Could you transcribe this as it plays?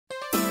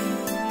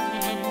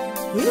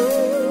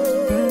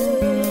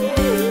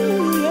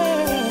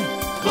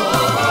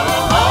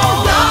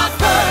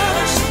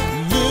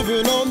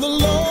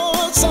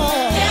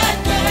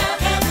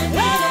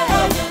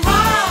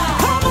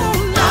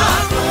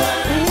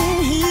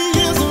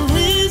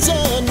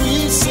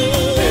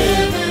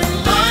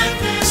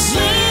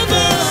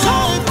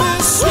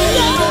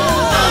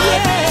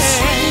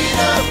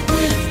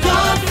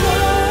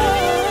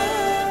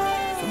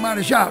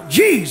Shout,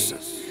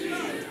 Jesus.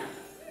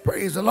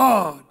 Praise the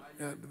Lord.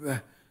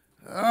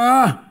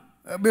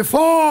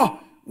 Before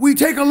we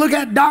take a look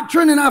at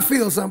doctrine, and I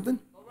feel something,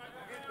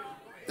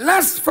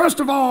 let's first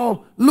of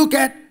all look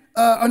at,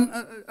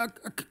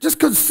 just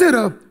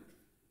consider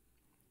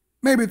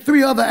maybe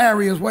 3 other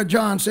areas where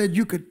John said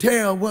you could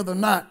tell whether or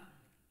not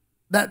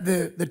that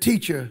the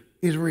teacher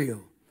is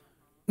real.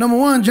 Number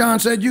 1, John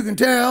said you can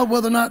tell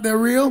whether or not they're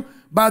real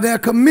by their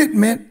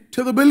commitment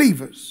to the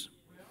believers.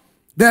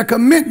 Their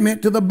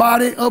commitment to the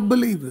body of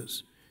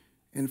believers.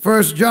 In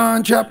 1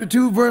 John chapter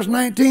 2, verse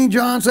 19,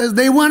 John says,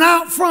 they went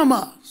out from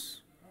us,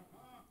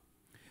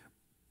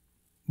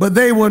 but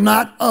they were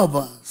not of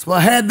us. For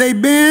had they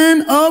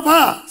been of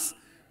us,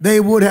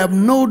 they would have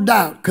no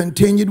doubt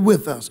continued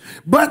with us.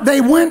 But they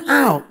went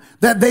out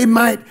that they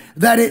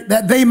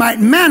might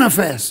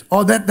manifest,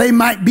 or that they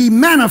might be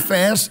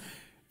manifest,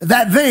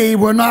 that they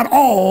were not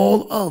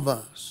all of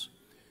us.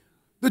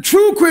 The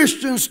true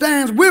Christian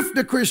stands with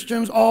the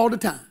Christians all the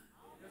time.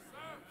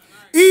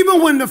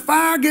 Even when the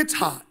fire gets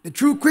hot, the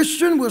true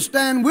Christian will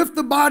stand with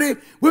the body,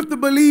 with the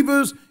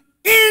believers,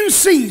 in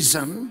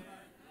season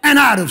and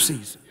out of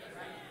season.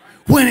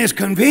 When it's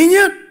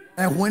convenient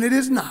and when it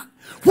is not.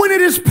 When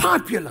it is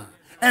popular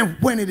and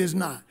when it is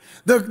not.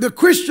 The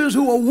Christians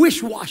who are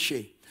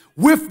wish-washy,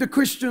 with the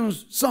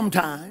Christians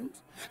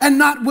sometimes and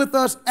not with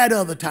us at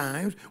other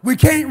times. We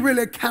can't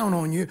really count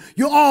on you.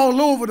 You're all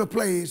over the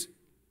place.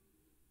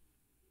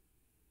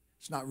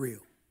 It's not real.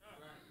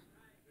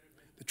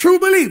 The true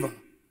believer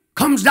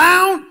comes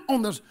down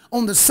on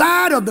the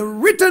side of the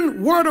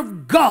written word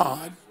of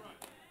God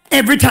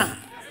every time.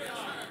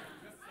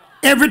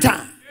 Every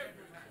time.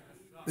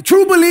 The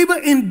true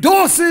believer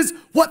endorses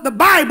what the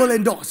Bible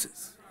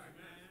endorses.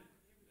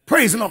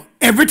 Praise the Lord.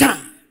 Every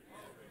time.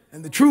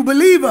 And the true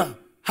believer,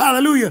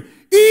 hallelujah,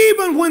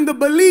 even when the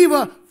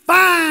believer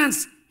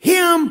finds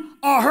him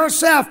or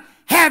herself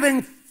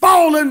having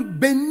fallen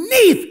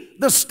beneath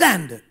the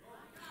standard,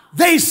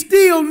 they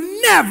still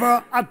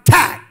never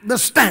attack the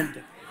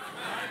standard.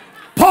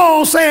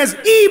 Paul says,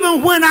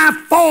 even when I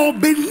fall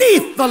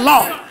beneath the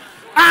law,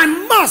 I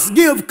must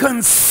give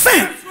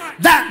consent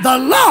that the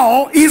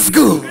law is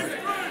good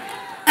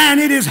and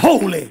it is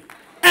holy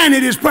and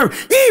it is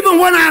perfect. Even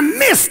when I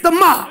miss the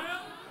mark,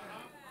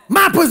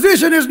 my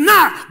position is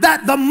not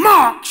that the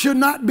mark should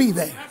not be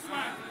there.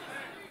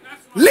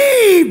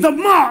 Leave the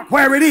mark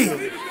where it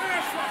is.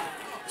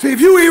 See,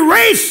 if you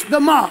erase the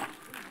mark,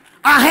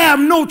 I have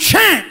no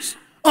chance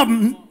of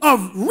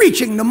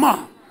reaching the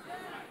mark.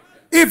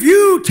 If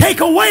you take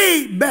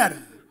away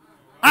better,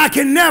 I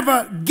can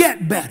never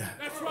get better.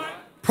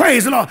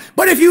 Praise the Lord.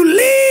 But if you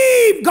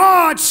leave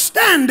God's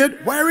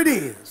standard where it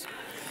is,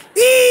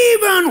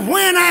 even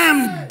when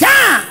I'm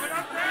down,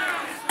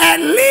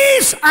 at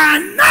least I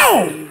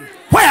know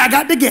where I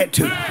got to get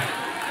to.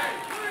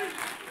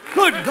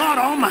 Good God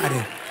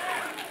Almighty.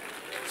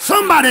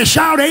 Somebody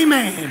shout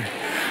amen.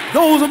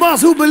 Those of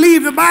us who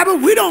believe the Bible,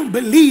 we don't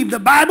believe the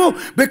Bible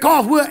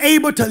because we're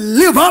able to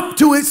live up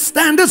to its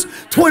standards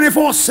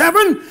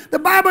 24/7. The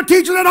Bible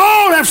teaches that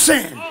all have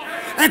sinned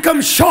and come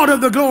short of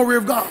the glory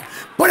of God.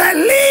 But at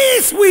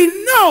least we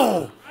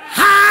know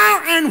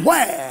how and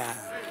where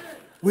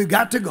we've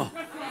got to go.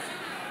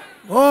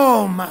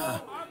 Oh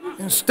my.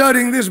 In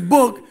studying this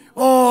book,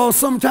 oh,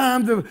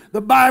 sometimes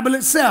the Bible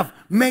itself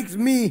makes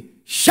me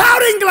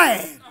shouting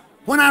glad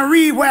when I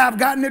read where I've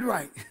gotten it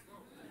right.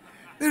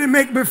 Then it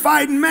makes me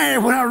fighting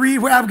mad when I read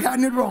where I've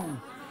gotten it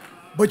wrong.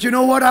 But you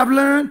know what I've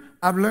learned?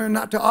 I've learned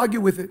not to argue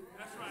with it.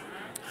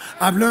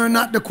 I've learned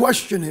not to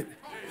question it.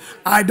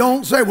 I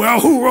don't say,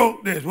 well, who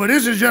wrote this? Well,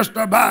 this is just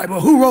the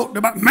Bible. Who wrote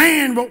the Bible?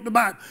 Man wrote the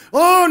Bible.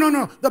 Oh, no,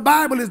 no. The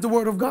Bible is the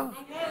Word of God.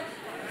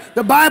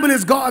 The Bible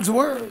is God's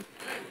Word.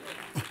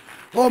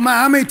 Oh,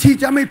 my, I may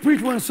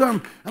preach one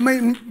sermon. I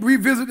may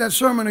revisit that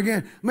sermon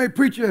again. I may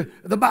preach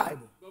the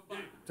Bible.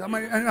 So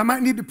I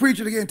might need to preach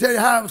it again, tell you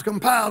how it was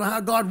compiled and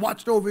how God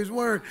watched over His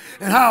Word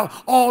and how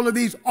all of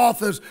these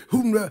authors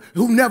who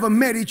never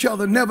met each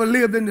other, never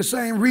lived in the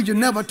same region,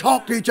 never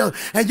talked to each other,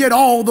 and yet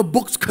all the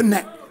books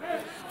connect.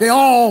 They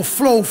all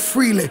flow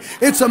freely.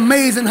 It's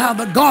amazing how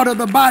the God of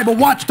the Bible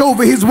watched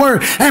over His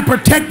Word and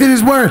protected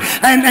His Word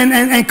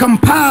and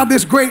compiled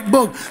this great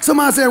book.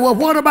 Somebody said, well,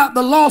 what about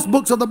the lost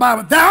books of the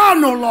Bible? There are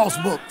no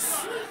lost books.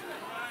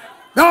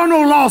 There are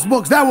no lost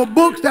books. There were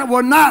books that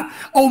were not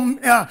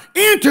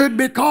entered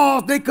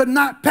because they could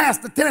not pass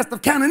the test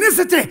of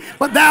canonicity.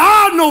 But there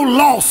are no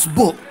lost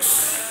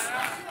books.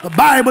 The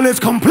Bible is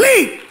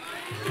complete.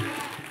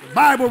 The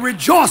Bible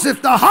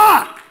rejoiceth the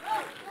heart.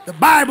 The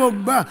Bible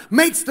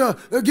makes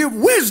give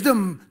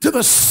wisdom to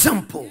the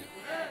simple.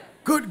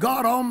 Good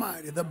God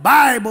Almighty. The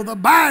Bible, the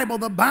Bible,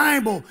 the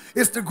Bible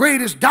is the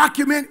greatest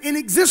document in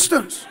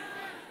existence.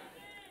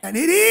 And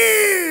it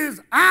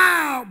is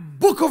our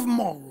book of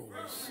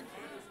morals.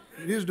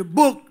 It is the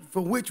book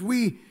for which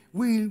we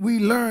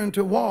learn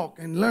to walk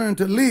and learn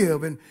to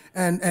live. And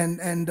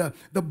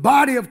the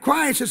body of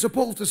Christ is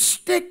supposed to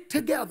stick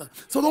together.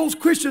 So those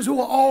Christians who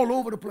are all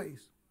over the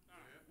place,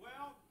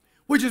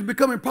 which is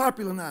becoming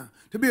popular now,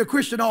 to be a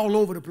Christian all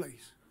over the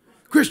place.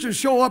 Christians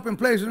show up in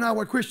places now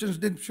where Christians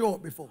didn't show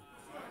up before.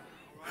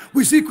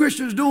 We see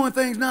Christians doing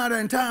things now that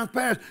in times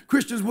past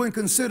Christians wouldn't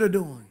consider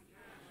doing,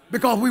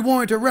 because we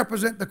wanted to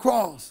represent the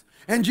cross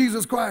and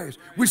Jesus Christ.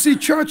 We see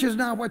churches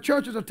now where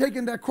churches are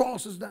taking their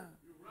crosses down.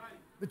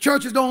 The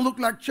churches don't look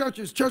like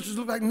churches. Churches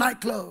look like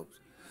nightclubs.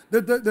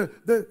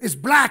 It's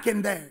black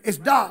in there. It's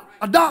dark.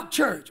 A dark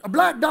church. A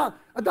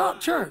dark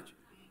church.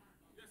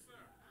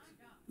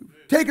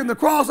 Taking the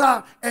cross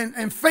out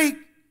and fake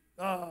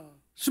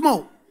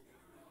smoke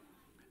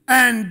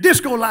and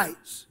disco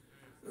lights.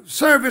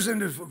 Service in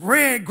this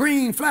red,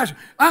 green flash.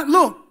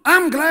 Look,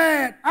 I'm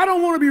glad. I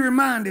don't want to be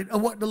reminded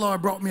of what the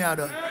Lord brought me out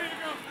of.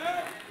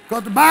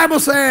 Because the Bible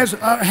says,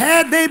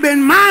 had they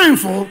been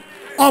mindful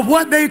of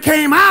what they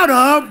came out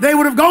of, they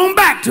would have gone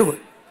back to it.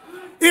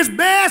 It's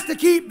best to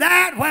keep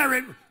that where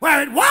it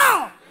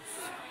was,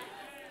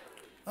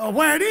 or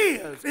where it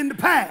is in the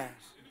past.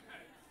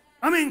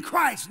 I'm in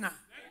Christ now.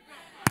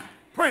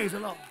 Praise the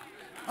Lord.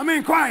 I'm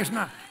in Christ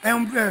now.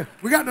 And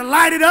we got to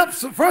light it up,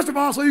 so first of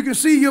all, so you can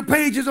see your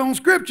pages on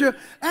Scripture.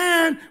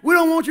 And we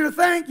don't want you to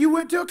think you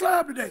went to a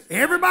club today.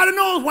 Everybody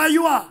knows where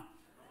you are.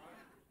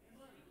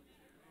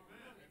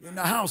 In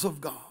the house of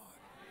God.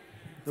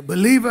 The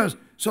believers,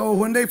 so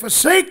when they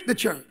forsake the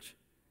church,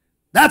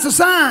 that's a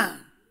sign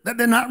that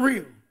they're not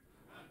real.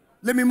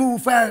 Let me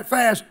move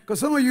fast,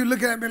 because some of you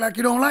look at me like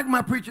you don't like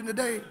my preaching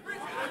today.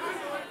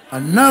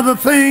 Another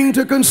thing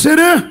to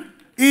consider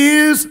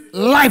is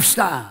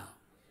lifestyle.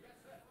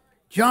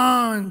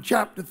 John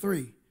chapter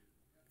 3,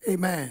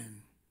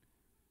 amen.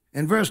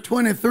 And verse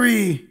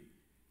 23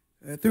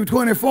 through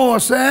 24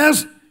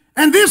 says,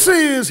 and this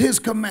is his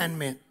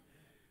commandment,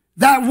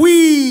 that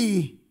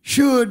we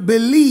should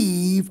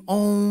believe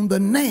on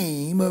the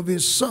name of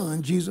his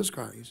Son, Jesus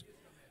Christ,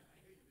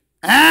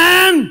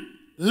 and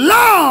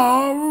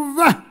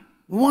love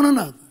one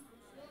another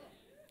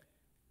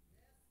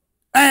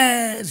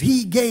as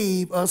he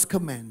gave us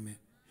commandment.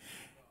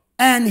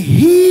 And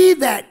he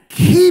that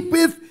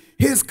keepeth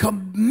his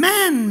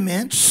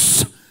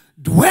commandments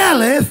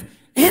dwelleth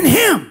in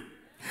him,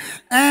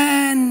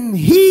 and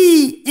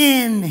he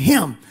in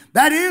him.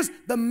 That is,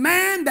 the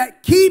man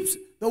that keeps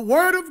the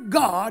word of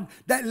God,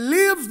 that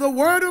lives the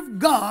word of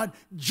God,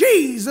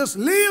 Jesus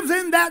lives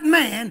in that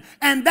man,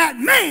 and that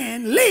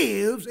man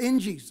lives in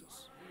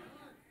Jesus.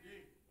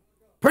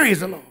 Praise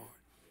the Lord.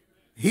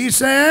 He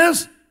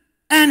says,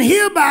 and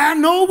hereby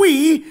know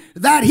we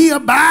that he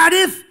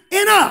abideth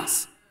in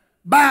us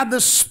by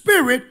the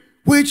Spirit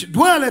which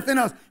dwelleth in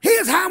us.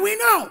 Here's how we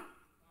know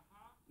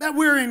that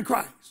we're in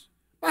Christ.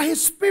 By his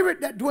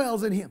Spirit that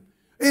dwells in him,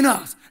 in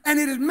us. And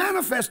it is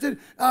manifested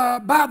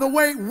by the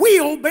way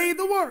we obey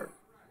the word.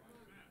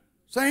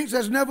 Saints,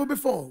 as never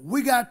before,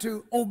 we got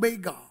to obey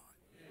God.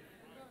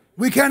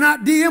 We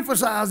cannot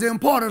de-emphasize the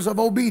importance of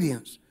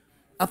obedience.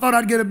 I thought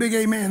I'd get a big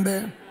amen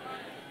there.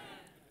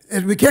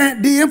 As we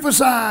can't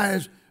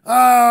de-emphasize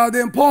the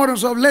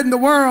importance of letting the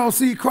world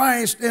see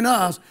Christ in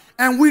us.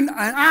 And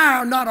I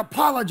am not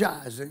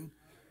apologizing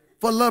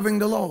for loving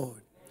the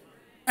Lord.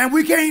 And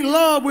we can't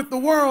love with the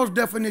world's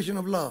definition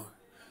of love.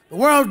 The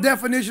world's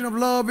definition of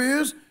love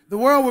is, the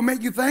world will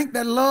make you think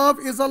that love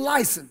is a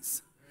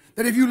license.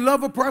 That if you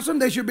love a person,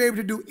 they should be able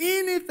to do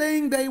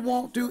anything they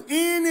want to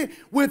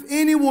with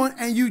anyone,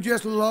 and you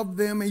just love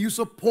them and you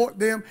support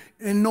them,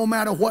 and no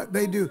matter what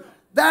they do.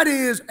 That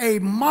is a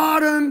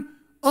modern,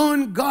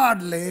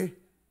 ungodly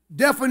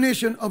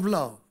definition of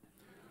love.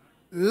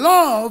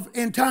 Love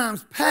in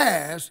times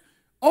past,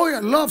 oh yeah,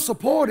 love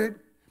supported,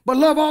 but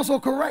love also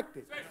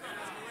corrected.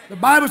 The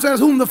Bible says,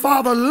 whom the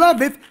Father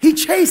loveth, he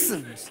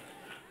chastens.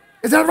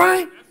 Is that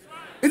right?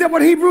 Is that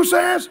what Hebrews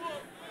says?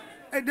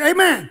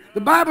 Amen.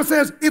 The Bible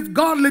says if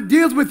God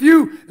deals with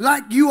you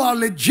like you are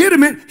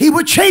legitimate, he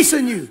will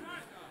chasten you.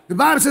 The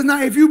Bible says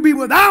now if you be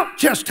without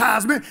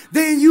chastisement,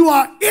 then you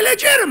are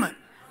illegitimate.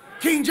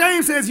 King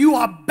James says you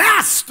are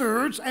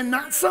bastards and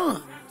not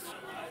sons.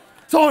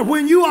 So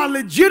when you are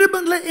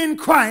legitimately in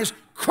Christ,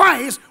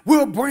 Christ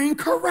will bring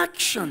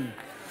correction.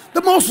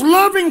 The most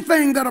loving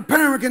thing that a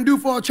parent can do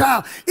for a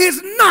child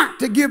is not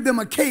to give them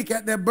a cake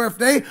at their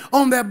birthday,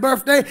 on their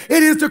birthday.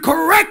 It is to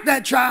correct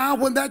that child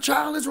when that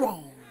child is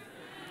wrong.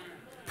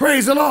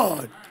 Praise the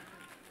Lord.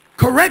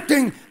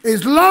 Correcting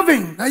is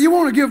loving. Now, you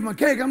want to give them a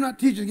cake. I'm not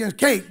teaching against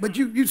cake, but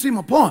you see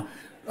my point.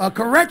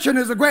 Correction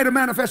is a greater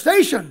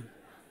manifestation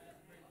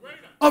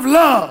of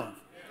love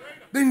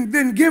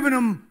than giving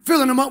them,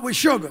 filling them up with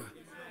sugar.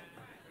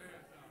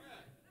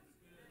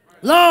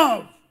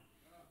 Love.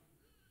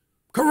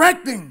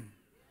 Correcting.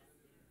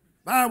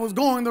 If I was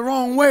going the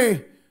wrong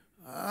way,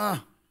 I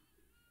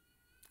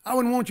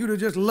wouldn't want you to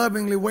just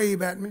lovingly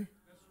wave at me.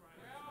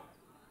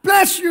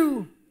 Bless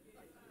you.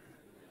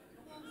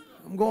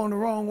 I'm going the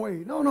wrong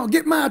way. No,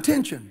 get my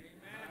attention.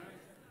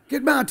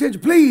 Get my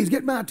attention. Please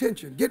get my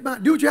attention. Do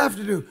what you have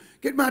to do.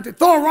 Get my attention.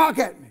 Throw a rock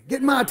at me.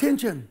 Get my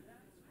attention.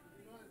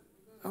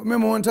 I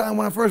remember one time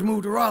when I first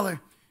moved to Raleigh.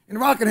 In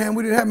Rockingham,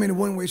 we didn't have many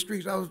one-way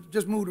streets. I was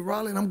just moved to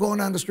Raleigh, and I'm going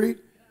down the street.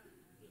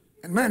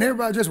 And man,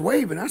 everybody just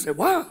waving. I said,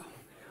 wow.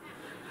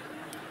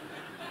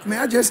 I mean,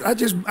 I just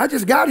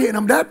got here, and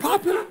I'm that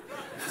popular.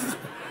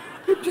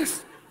 It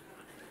just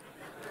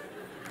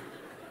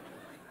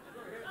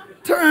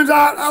turns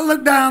out I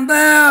looked down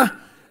there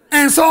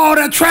and saw all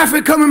that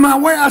traffic coming my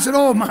way. I said,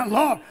 oh my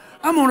Lord,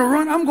 I'm gonna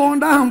run. I'm going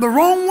down the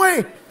wrong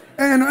way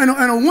and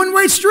a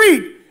one-way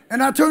street.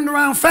 And I turned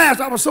around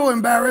fast. I was so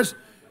embarrassed.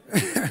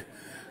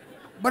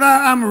 But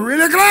I'm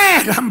really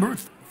glad.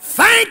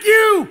 Thank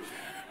you,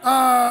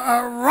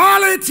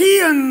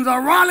 Raleighans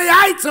or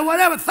Raleigheites or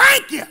whatever.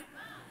 Thank you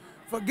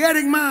for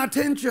getting my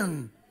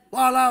attention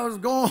while I was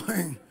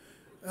going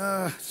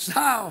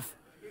south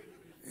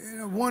in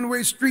a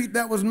one-way street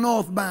that was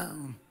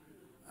northbound.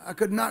 I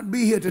could not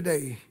be here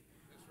today.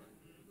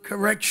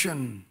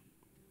 Correction.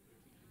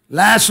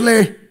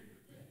 Lastly,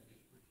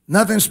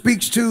 nothing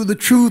speaks to the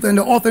truth and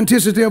the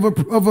authenticity of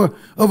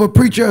a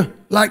preacher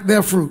like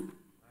their fruit.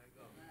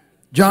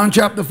 John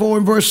chapter 4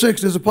 and verse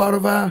 6 is a part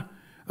of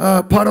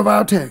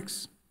our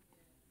text.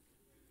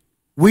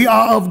 We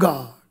are of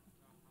God.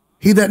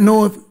 He that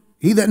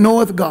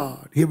knoweth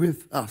God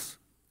heareth us.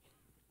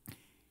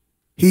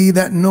 He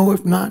that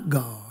knoweth not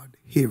God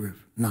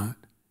heareth not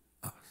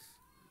us.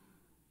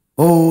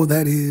 Oh,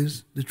 that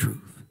is the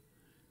truth.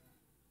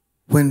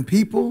 When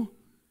people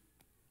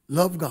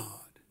love God,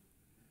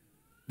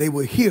 they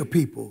will hear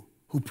people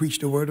who preach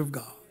the word of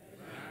God.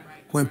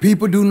 When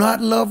people do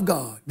not love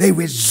God, they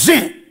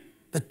resent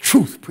the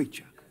truth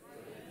preacher.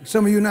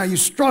 Some of you now, you're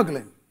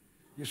struggling.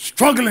 You're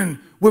struggling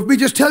with me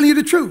just telling you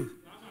the truth.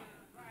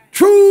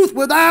 Truth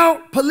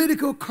without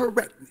political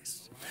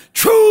correctness.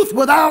 Truth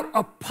without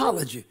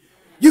apology.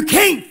 You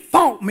can't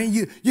fault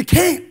me. You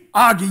can't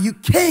argue. You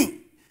can't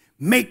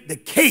make the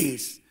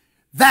case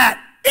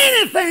that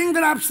anything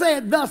that I've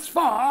said thus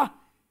far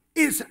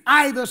is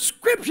either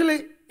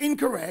scripturally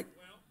incorrect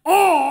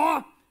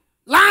or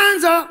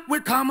lines up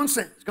with common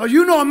sense. Because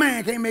you know a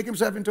man can't make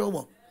himself into a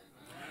woman.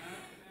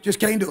 Just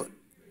can't do it.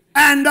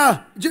 And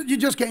you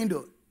just can't do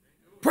it.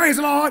 Praise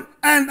the Lord.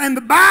 And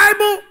the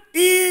Bible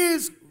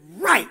is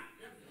right.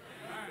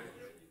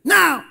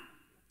 Now,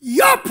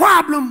 your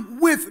problem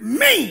with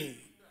me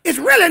is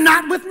really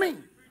not with me.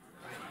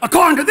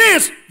 According to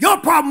this, your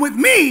problem with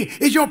me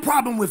is your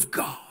problem with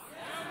God.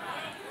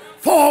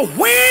 For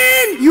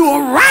when you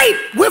are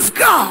right with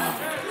God,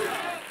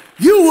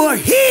 you will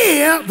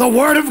hear the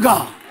word of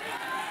God.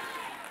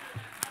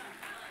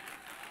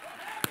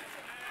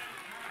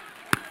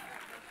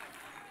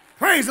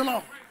 Praise the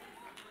Lord.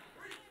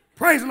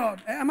 Praise the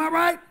Lord. Am I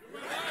right?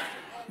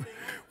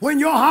 When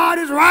your heart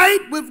is right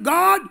with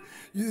God,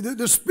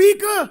 the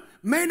speaker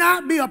may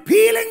not be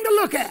appealing to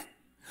look at.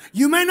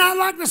 You may not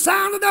like the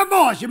sound of their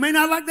voice. You may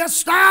not like their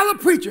style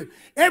of preaching.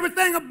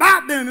 Everything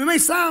about them, it may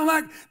sound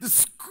like the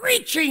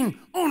screeching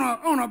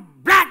on a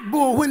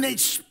blackboard when they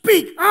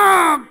speak.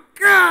 Oh,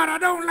 God, I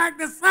don't like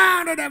the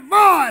sound of their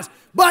voice.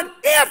 But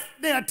if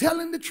they're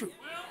telling the truth,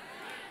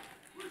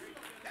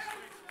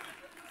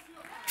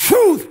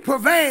 truth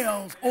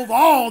prevails over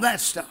all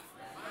that stuff.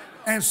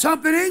 And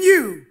something in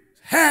you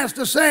has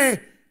to say,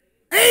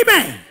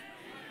 amen,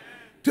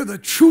 to the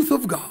truth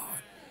of God.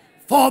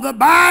 For the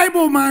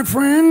Bible, my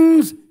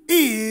friends,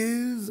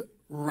 is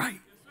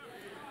right.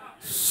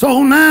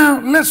 So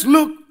now let's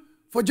look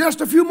for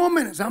just a few more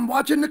minutes. I'm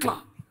watching the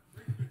clock.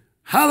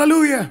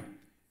 Hallelujah.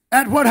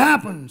 At what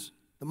happens.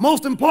 The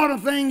most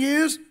important thing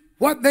is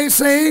what they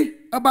say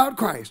about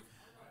Christ.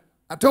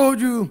 I told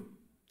you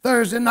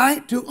Thursday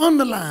night to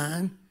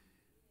underline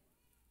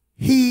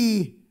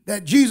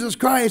that Jesus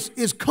Christ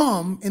is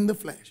come in the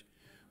flesh.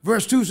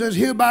 Verse 2 says,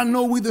 hereby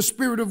know we the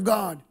Spirit of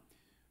God.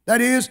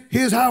 That is,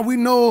 here's how we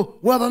know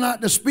whether or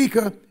not the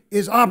speaker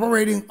is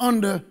operating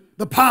under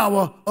the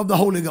power of the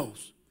Holy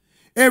Ghost.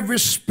 Every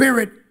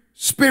spirit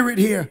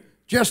here,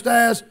 just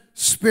as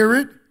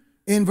spirit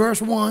in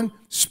verse 1,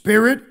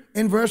 spirit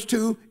in verse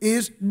 2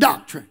 is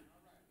doctrine.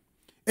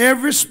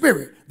 Every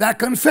spirit that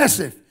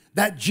confesseth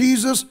that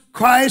Jesus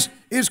Christ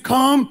is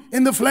come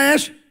in the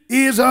flesh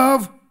is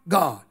of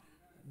God.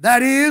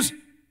 That is,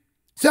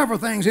 several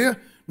things here.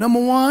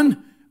 Number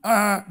one,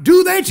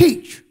 do they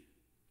teach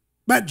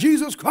that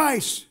Jesus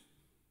Christ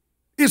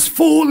is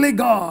fully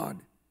God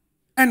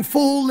and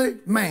fully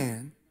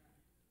man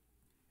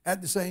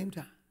at the same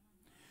time?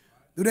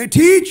 Do they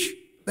teach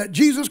that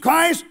Jesus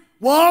Christ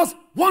was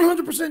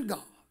 100% God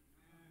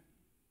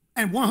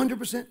and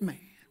 100% man?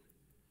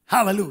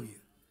 Hallelujah.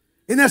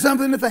 Isn't that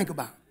something to think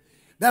about?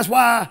 That's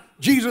why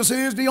Jesus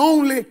is the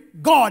only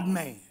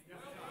God-man.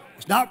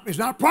 It's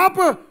not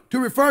proper to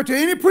refer to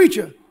any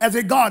preacher as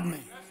a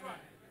God-man.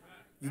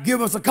 You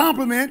give us a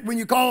compliment when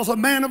you call us a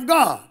man of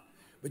God,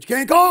 but you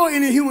can't call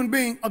any human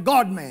being a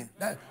God-man.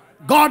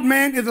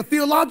 God-man is a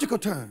theological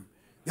term.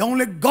 The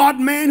only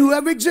God-man who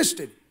ever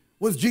existed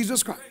was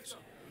Jesus Christ.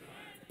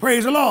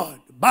 Praise the Lord.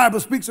 The Bible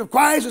speaks of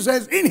Christ. It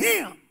says, in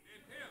him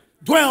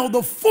dwell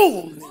the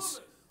fullness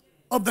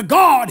of the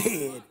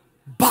Godhead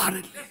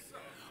bodily.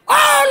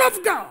 All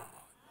of God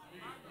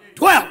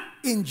dwelt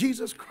in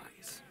Jesus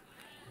Christ.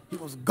 He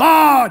was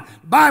God.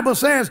 The Bible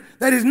says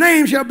that his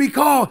name shall be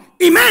called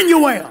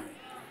Emmanuel,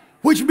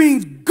 which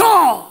means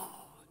God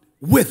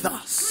with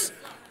us.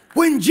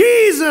 When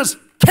Jesus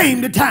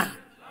came to town,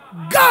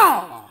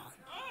 God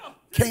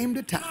came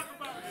to town.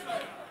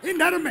 Isn't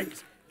that amazing?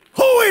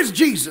 Who is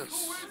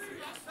Jesus?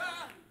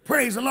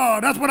 Praise the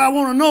Lord. That's what I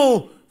want to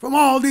know from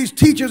all these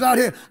teachers out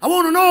here. I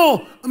want to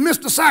know,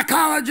 Mr.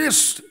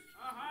 Psychologist,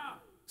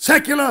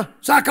 secular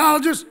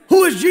psychologist,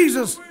 who is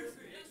Jesus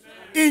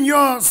in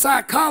your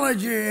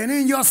psychology and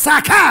in your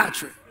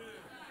psychiatry?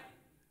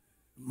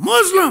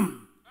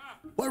 Muslim,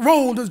 what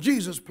role does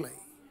Jesus play?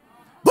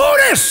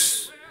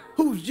 Buddhist,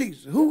 who's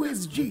Jesus? Who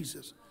is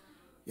Jesus?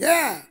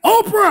 Yeah.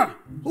 Oprah,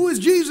 who is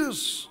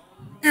Jesus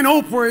in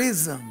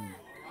Oprahism?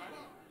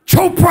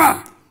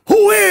 Chopra,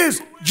 who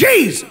is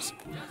Jesus?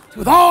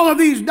 With all of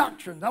these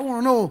doctrines, I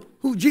want to know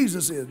who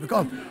Jesus is,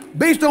 because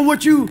based on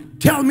what you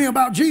tell me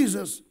about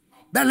Jesus,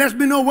 that lets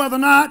me know whether or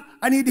not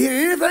I need to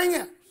hear anything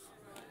else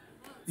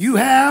you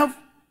have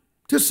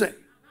to say.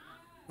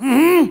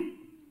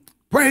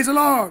 Praise the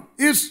Lord.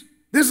 This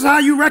is how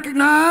you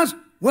recognize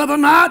whether or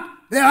not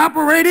they're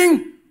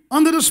operating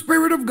under the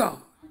Spirit of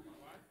God.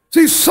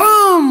 See,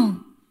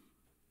 some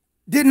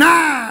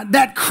denied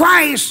that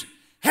Christ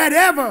had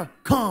ever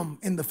come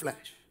in the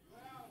flesh.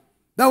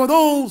 There were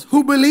those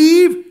who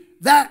believed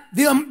that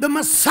the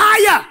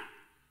Messiah,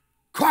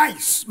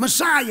 Christ,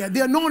 Messiah,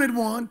 the anointed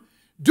one,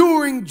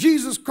 during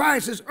Jesus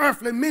Christ's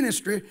earthly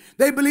ministry,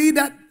 they believed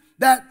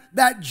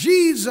that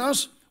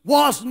Jesus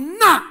was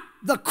not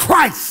the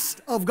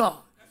Christ of God.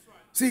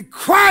 See,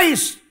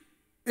 Christ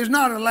is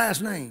not a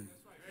last name.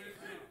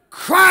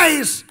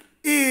 Christ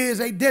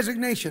is a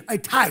designation, a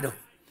title.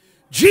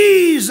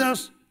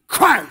 Jesus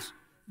Christ,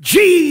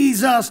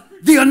 Jesus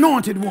the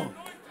anointed one.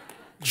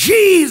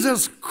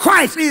 Jesus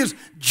Christ is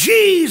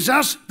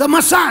Jesus the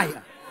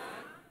Messiah,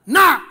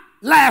 not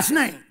last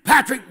name.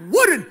 Patrick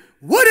Wooden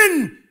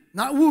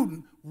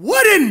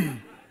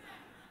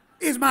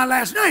is my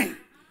last name.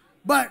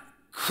 But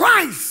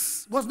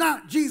Christ was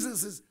not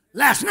Jesus'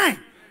 last name.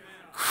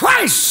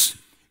 Christ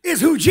is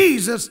who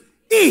Jesus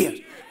is.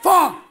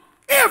 For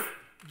if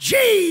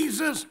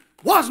Jesus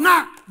was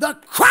not the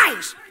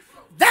Christ,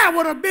 there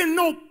would have been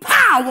no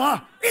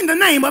power in the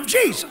name of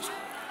Jesus.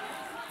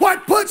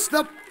 What puts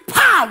the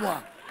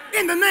power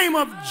in the name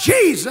of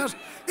Jesus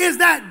is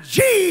that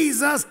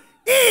Jesus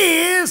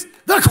is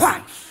the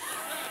Christ.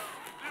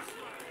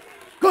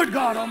 Good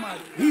God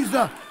Almighty. He's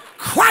the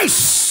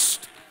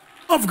Christ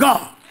of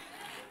God.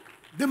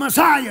 The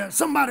Messiah.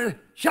 Somebody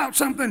shout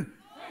something,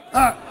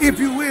 if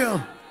you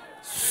will.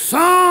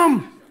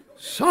 Some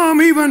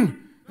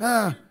even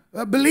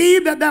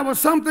believe that there was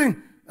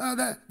something,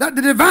 that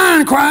the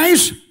divine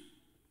Christ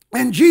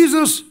and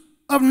Jesus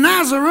of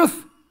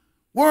Nazareth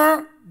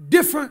were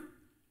different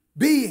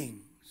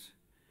beings.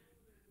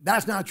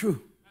 That's not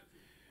true.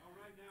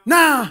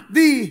 Now,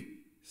 the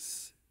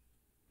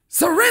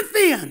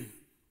Cerinthian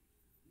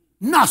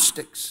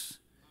Gnostics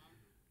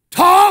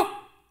taught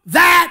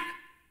that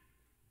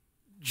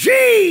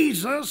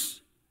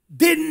Jesus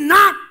did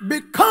not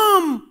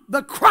become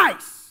the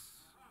Christ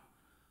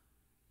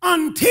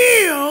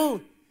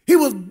until he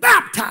was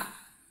baptized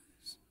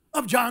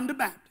of John the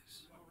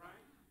Baptist.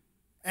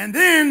 And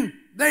then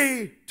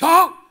they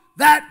taught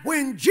that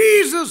when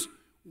Jesus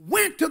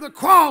went to the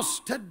cross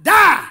to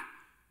die,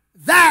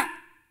 that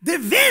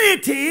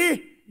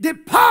divinity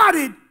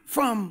departed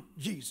from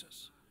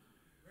Jesus.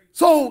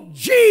 So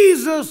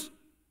Jesus,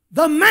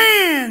 the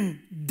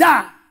man,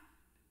 died.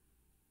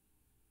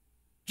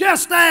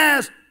 Just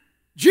as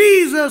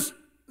Jesus,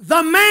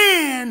 the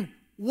man,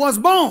 was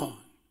born.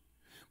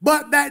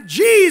 But that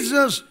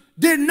Jesus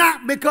did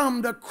not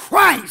become the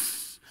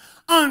Christ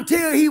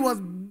until he was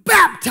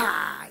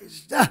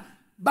baptized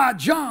by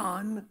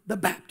John the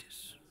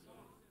Baptist.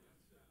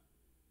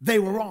 They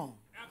were wrong.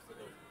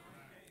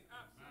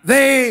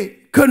 They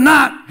could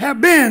not have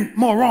been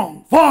more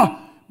wrong. For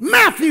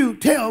Matthew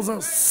tells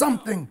us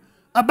something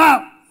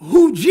about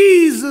who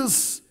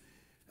Jesus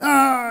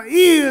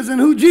is and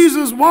who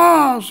Jesus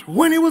was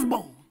when he was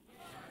born.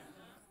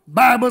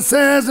 Bible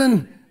says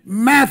in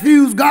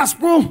Matthew's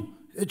Gospel,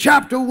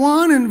 chapter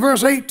 1 and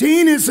verse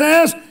 18, it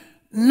says,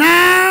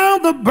 now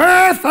the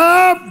birth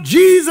of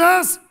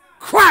Jesus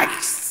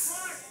Christ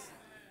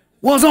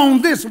was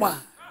on this wise.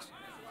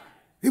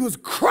 He was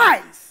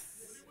Christ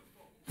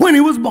when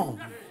he was born.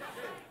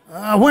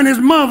 When his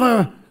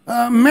mother,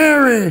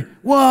 Mary,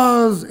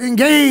 was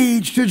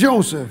engaged to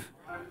Joseph,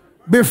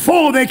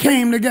 before they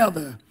came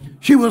together,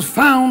 she was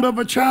found of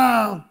a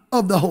child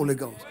of the Holy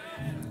Ghost.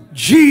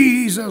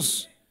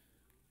 Jesus,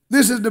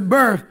 this is the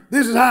birth.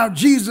 This is how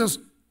Jesus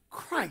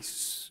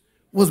Christ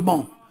was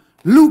born.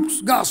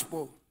 Luke's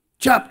Gospel,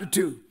 chapter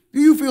 2. Do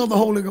you feel the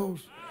Holy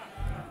Ghost?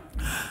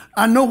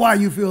 I know why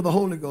you feel the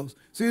Holy Ghost.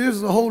 See, this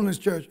is a holiness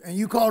church, and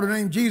you call the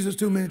name Jesus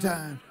too many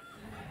times,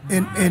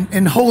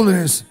 in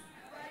holiness,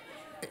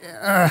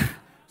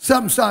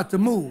 something starts to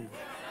move.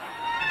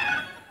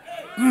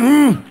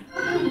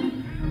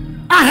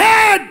 I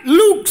had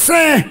Luke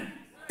say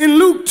in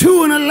Luke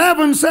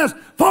 2:11 says,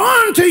 "For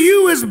unto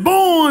you is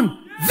born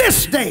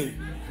this day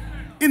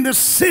in the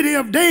city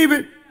of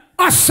David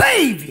a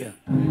Savior,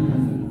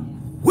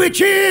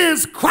 which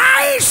is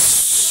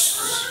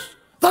Christ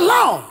the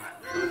Lord."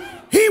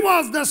 He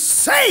was the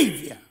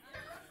Savior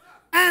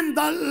and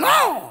the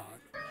Lord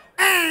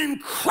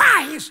and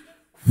Christ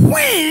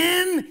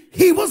when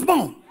he was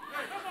born.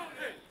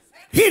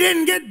 He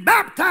didn't get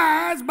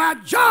baptized by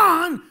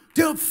John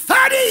till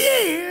 30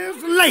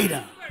 years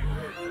later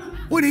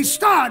when he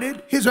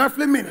started his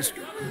earthly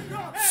ministry.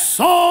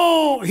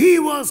 So he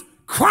was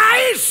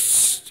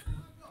Christ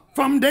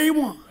from day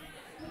one.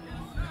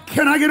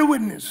 Can I get a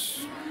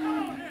witness?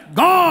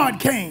 God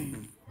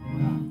came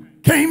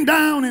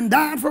down and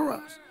died for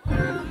us.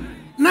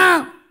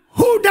 Now,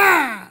 who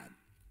died?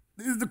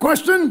 This is the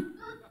question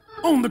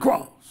on the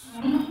cross.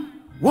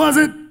 Was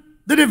it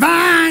the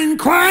divine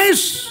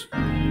Christ,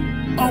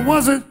 or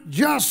was it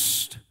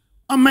just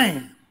a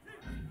man?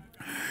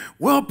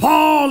 Well,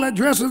 Paul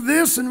addresses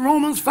this in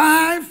Romans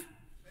 5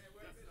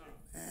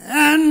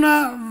 and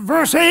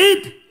verse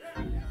 8.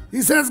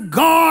 He says,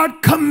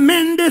 God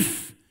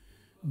commendeth,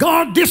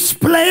 God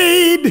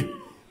displayed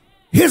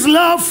his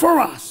love for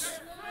us,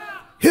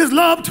 his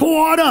love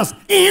toward us,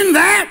 in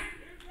that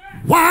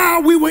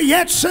while we were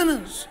yet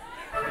sinners,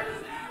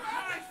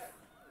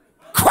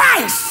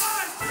 Christ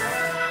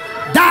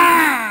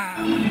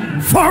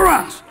died for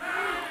us.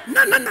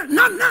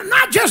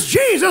 Not just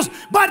Jesus,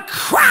 but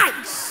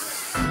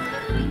Christ.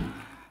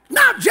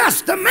 Not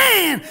just a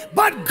man,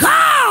 but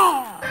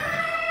God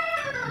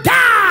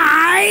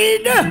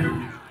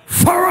died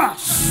for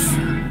us.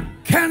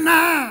 Can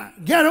I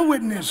get a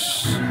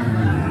witness?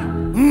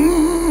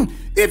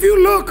 If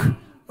you look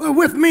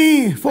with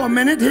me for a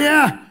minute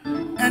here,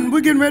 and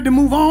we're getting ready to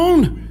move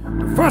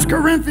on. 1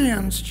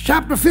 Corinthians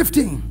chapter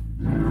 15.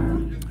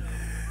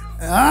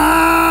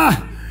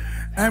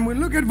 And we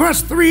look at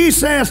verse 3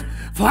 says,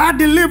 "For I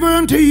deliver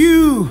unto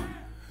you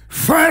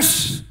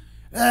first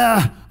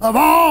of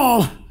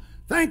all,"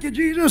 thank you,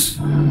 Jesus.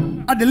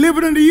 "I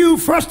delivered unto you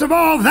first of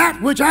all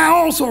that which I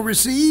also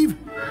received,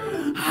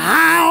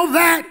 how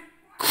that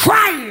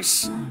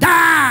Christ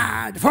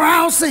died for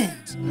our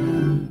sins,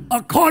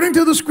 according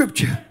to the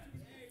scripture,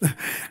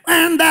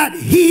 and that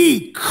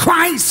he,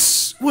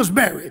 Christ, was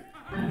buried,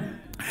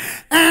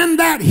 and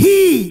that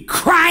he,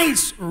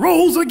 Christ,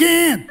 rose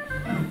again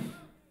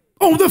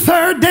on the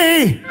third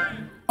day,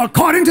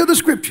 according to the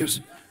scriptures."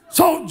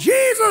 So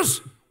Jesus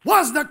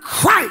was the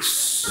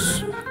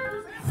Christ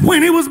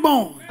when he was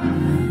born,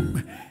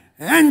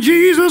 and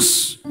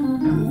Jesus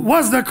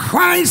was the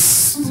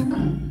Christ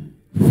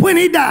when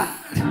he died.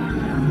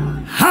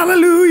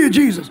 Hallelujah,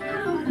 Jesus.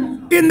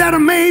 Isn't that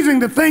amazing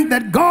to think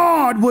that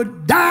God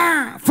would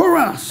die for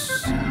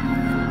us?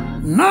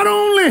 Not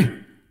only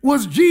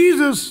was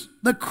Jesus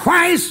the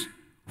Christ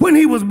when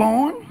he was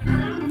born,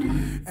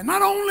 and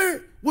not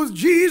only was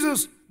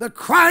Jesus the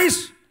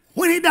Christ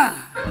when he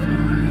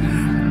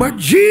died, but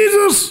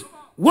Jesus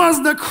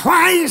was the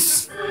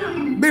Christ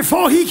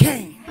before he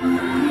came.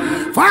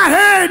 For I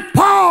heard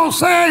Paul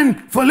saying,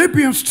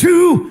 Philippians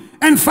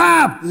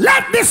 2:5,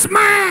 "Let this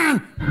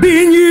mind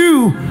be in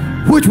you,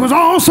 which was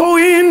also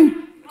in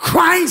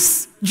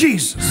Christ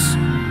Jesus."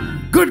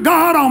 Good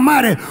God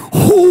Almighty,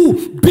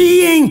 who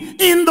being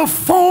in the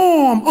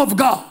form of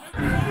God,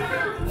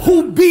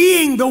 who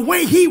being the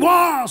way he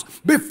was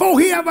before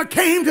he ever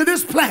came to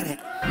this planet.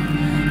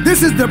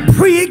 This is the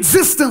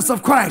pre-existence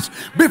of Christ.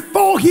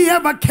 Before he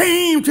ever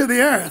came to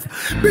the earth,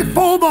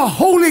 before the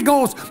Holy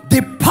Ghost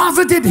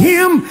deposited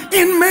him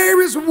in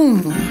Mary's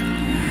womb,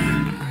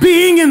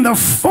 being in the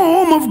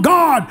form of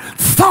God,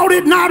 thought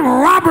it not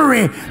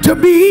robbery to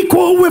be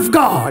equal with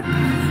God.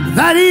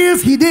 That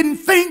is, he didn't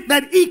think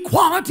that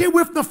equality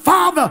with the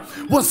Father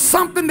was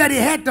something that he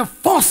had to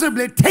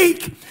forcibly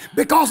take,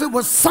 because it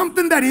was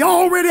something that he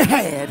already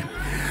had.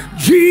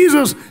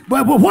 Jesus,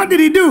 but what did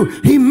he do?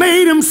 He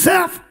made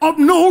himself of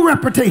no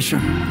reputation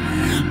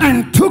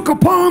and took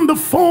upon the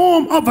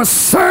form of a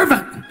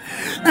servant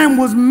and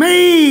was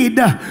made,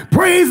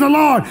 praise the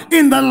Lord,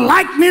 in the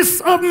likeness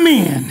of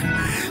men,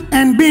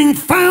 and being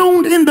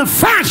found in the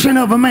fashion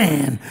of a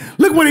man.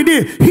 Look what he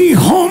did. He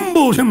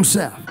humbled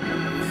himself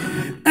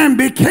and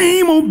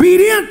became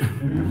obedient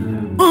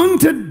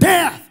unto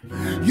death.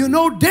 You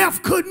know,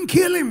 death couldn't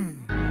kill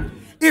him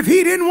if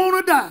he didn't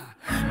want to die.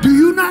 Do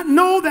you not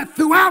know that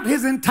throughout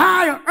his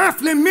entire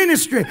earthly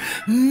ministry,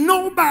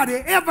 nobody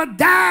ever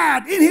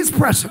died in his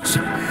presence?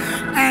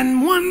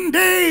 And one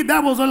day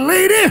there was a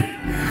lady,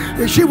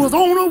 she was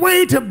on her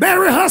way to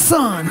bury her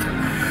son.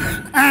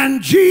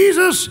 And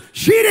Jesus,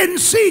 she didn't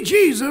see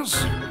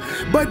Jesus,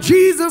 but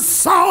Jesus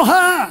saw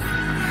her.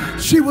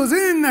 She was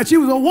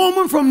a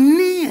woman from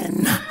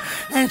Nin,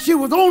 and she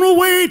was on her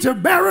way to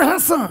bury her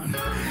son.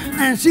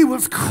 And she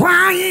was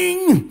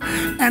crying,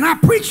 and I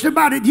preached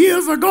about it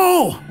years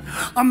ago,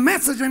 a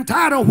message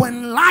entitled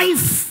 "When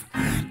Life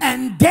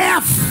and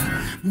Death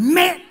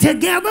met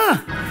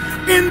together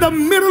in the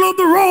middle of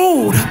the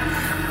road.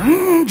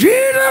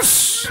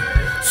 Jesus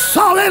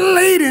saw that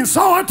lady and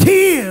saw her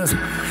tears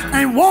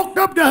and walked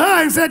up to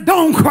her and said,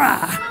 "Don't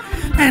cry,"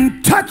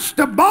 and touched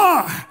the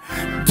bar,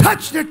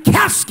 touched the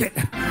casket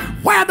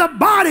where the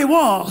body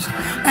was,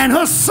 and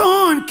her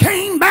son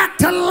came back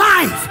to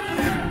life.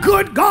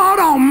 Good God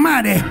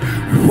Almighty.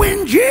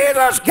 When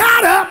Jesus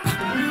got up,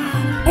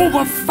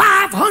 over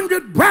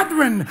 500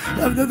 brethren,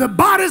 the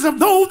bodies of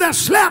those that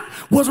slept,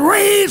 was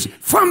raised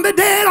from the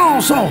dead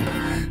also.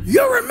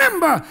 You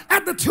remember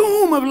at the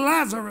tomb of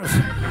Lazarus,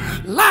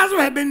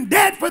 Lazarus had been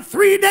dead for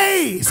 3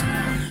 days.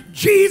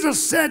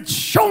 Jesus said,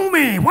 "Show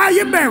me where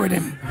you buried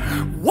him."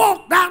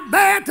 Walked out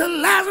there to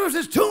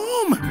Lazarus'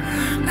 tomb,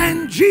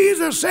 and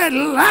Jesus said,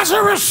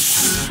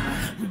 "Lazarus,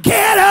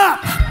 get up."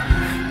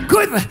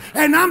 Good.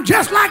 And I'm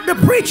just like the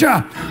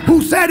preacher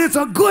who said it's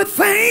a good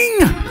thing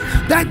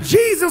that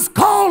Jesus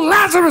called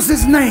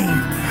Lazarus'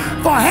 name.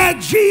 For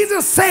had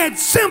Jesus said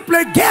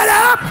simply, "Get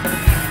up,"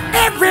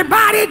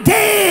 everybody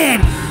dead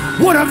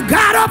would have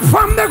got up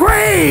from the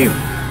grave,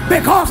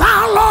 because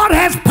our Lord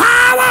has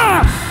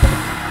power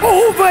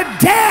over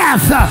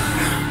death.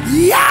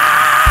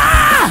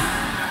 Yeah!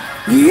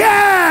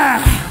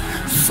 Yeah!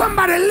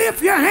 Somebody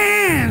lift your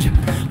hands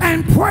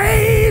and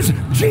praise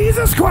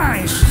Jesus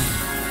Christ.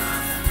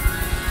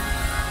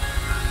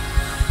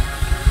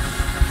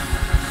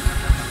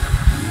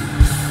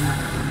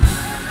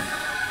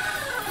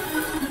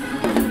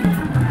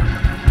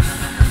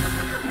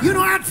 You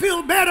know, I'd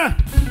feel better.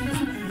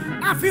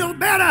 I feel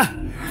better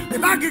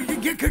if I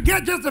could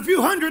get just a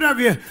few hundred of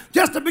you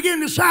just to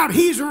begin to shout,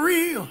 "He's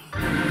real."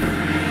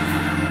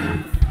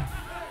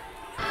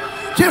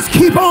 Just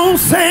keep on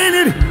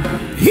saying it.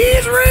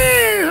 He's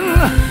real.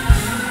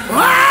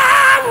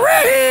 Ah,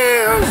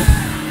 real.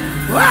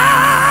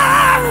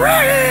 Ah,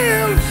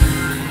 real.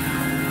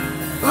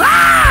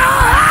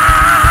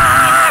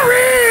 Ah,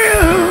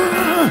 real.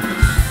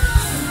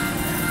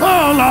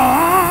 Oh,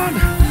 Lord.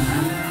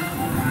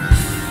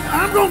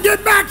 I'm going to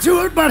get back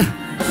to it, but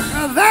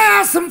there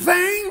are some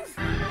things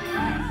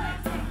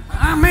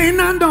I may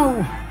not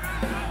know.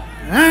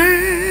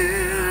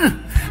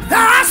 There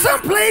are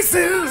some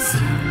places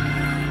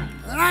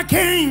that I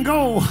can't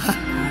go.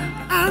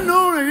 I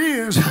know there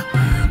is.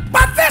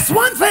 But this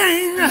one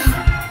thing,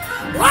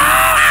 oh,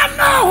 I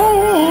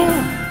know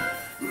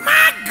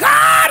my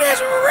God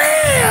is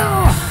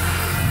real.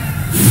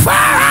 For I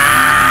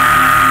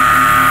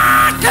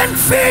can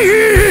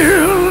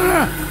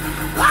feel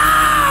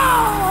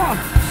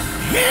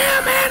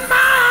Him in my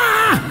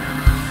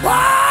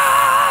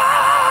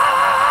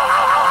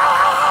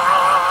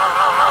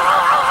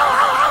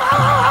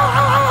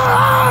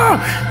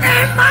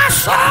in my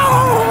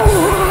soul.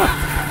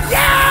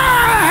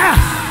 Yeah,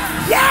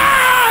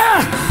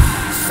 yeah.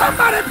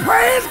 Somebody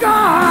praise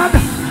God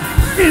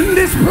in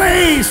this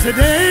place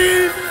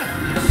today.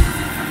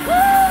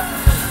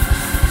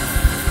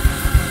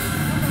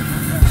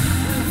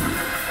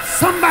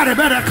 Somebody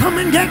better come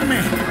and get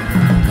me.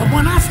 But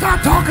when I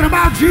start talking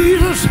about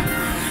Jesus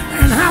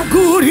and how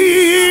good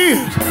He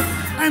is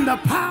and the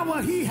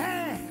power He has.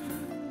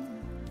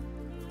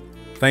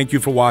 Thank you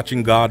for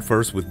watching God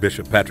First with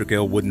Bishop Patrick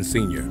L. Wooden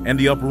Sr. and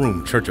the Upper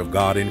Room Church of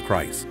God in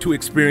Christ. To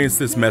experience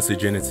this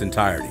message in its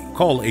entirety,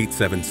 call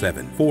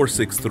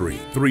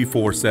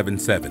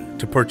 877-463-3477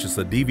 to purchase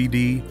a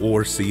DVD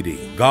or CD.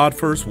 God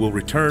First will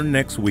return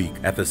next week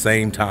at the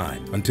same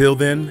time. Until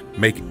then,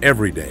 make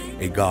every day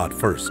a God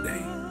First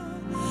day.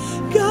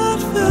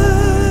 God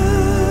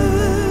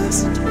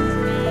first.